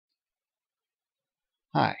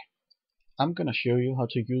Hi, I'm gonna show you how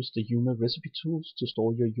to use the Humor recipe tools to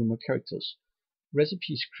store your Humor characters.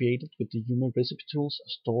 Recipes created with the Humor recipe tools are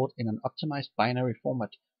stored in an optimized binary format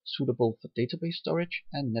suitable for database storage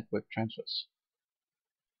and network transfers.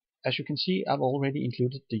 As you can see, I've already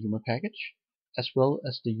included the Humor package, as well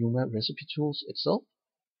as the Humor recipe tools itself.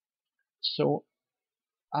 So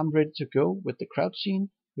I'm ready to go with the crowd scene,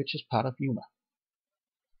 which is part of Humor.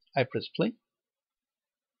 I press play,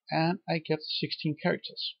 and I get 16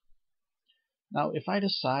 characters. Now, if I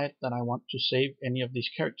decide that I want to save any of these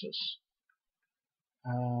characters,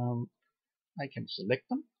 I can select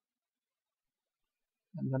them,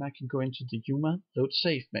 and then I can go into the Humor Load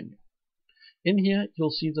Save menu. In here,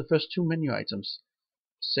 you'll see the first two menu items: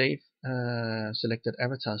 Save Selected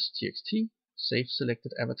Avatars TXT, Save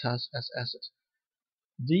Selected Avatars as Asset.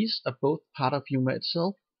 These are both part of Humor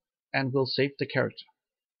itself and will save the character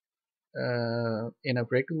in a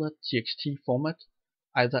regular TXT format,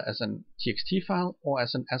 either as an TXT file or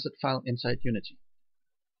as an asset file inside Unity.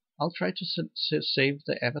 I'll try to save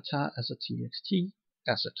the avatar as a TXT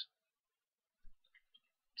asset.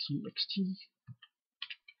 TXT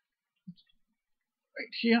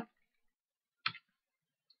right here.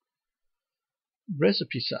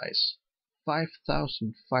 Recipe size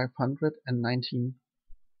 5,519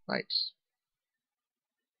 bytes.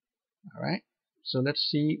 Alright, so let's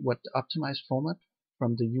see what the optimized format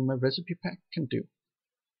from the Humor recipe pack can do.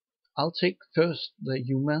 I'll take first the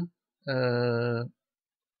Humor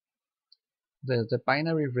the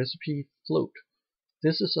binary recipe float.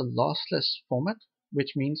 This is a lossless format,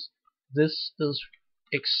 which means this is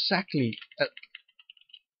exactly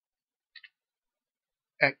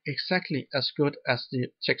as good as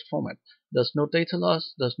the text format. There's no data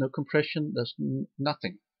loss, there's no compression, there's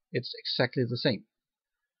nothing. It's exactly the same.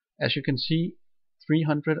 As you can see,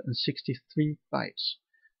 363 bytes.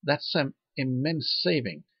 That's an immense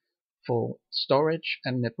saving for storage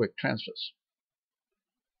and network transfers.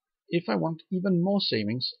 If I want even more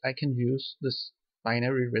savings, I can use this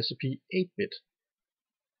binary recipe 8-bit.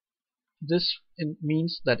 This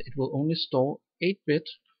means that it will only store 8-bit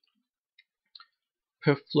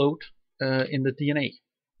per float in the DNA.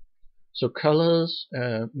 So colors,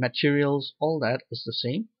 materials, all that is the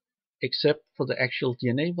same, except for the actual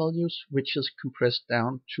DNA values, which is compressed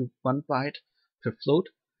down to 1 byte per float,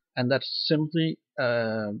 and that's simply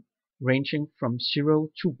ranging from 0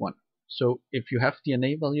 to 1. So if you have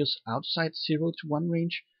DNA values outside 0 to 1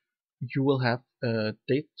 range, you will have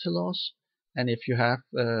data loss, and if you have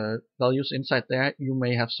values inside there, you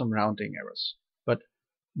may have some rounding errors. But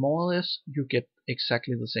more or less, you get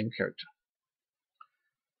exactly the same character.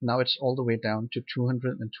 Now it's all the way down to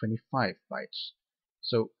 225 bytes.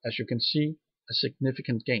 So as you can see, a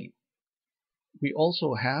significant gain. We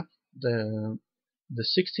also have the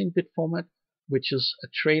 16-bit format, which is a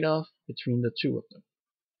trade-off between the two of them.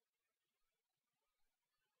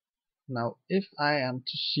 Now, if I am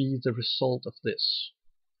to see the result of this,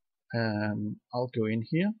 I'll go in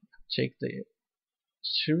here, take the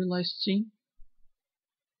serialized scene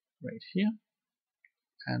right here,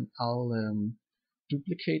 and I'll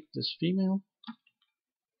duplicate this female.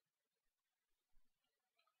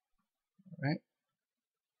 Alright,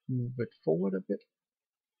 move it forward a bit,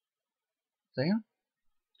 there,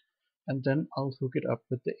 and then I'll hook it up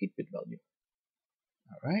with the 8-bit value.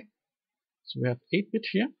 Alright, so we have 8-bit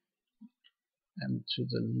here, and to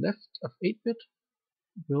the left of 8-bit,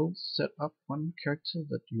 we'll set up one character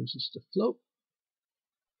that uses the float,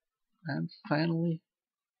 and finally,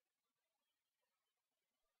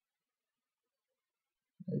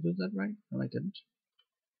 did I do that right? No, I didn't.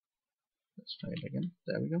 Let's try it again.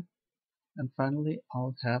 There we go. And finally,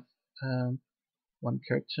 I'll have one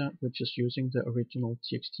character which is using the original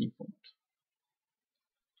TXT format.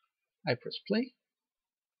 I press play.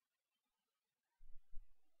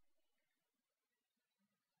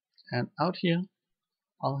 And out here,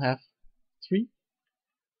 I'll have 3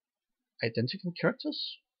 identical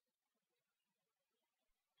characters.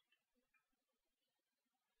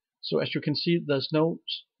 So as you can see, there's no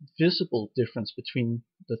visible difference between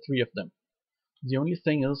the 3 of them. The only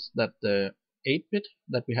thing is that the 8-bit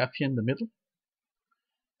that we have here in the middle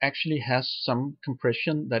actually has some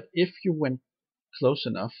compression that if you went close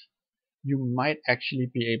enough, you might actually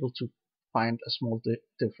be able to find a small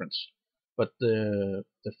difference. But the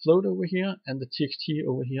float over here and the TXT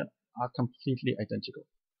over here are completely identical.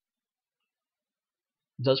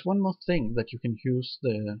 There's one more thing that you can use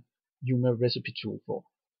the Humor recipe tool for,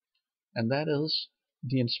 and that is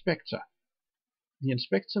the inspector. The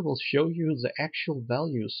inspector will show you the actual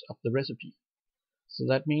values of the recipe. So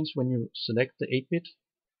that means when you select the 8-bit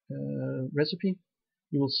recipe,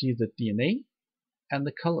 you will see the DNA and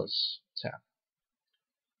the Colors tab.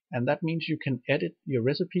 And that means you can edit your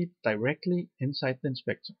recipe directly inside the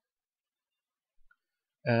inspector.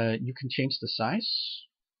 You can change the size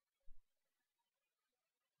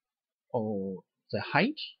or the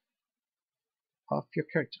height of your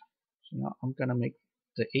character. So now I'm gonna make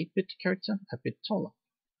the 8-bit character a bit taller.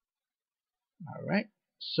 Alright,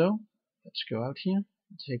 so let's go out here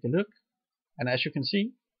and take a look. And as you can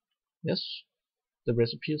see, yes, the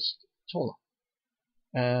recipe is taller.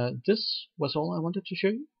 This was all I wanted to show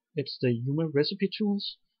you. It's the Yuma recipe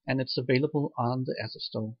tools, and it's available on the Asset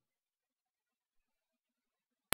Store.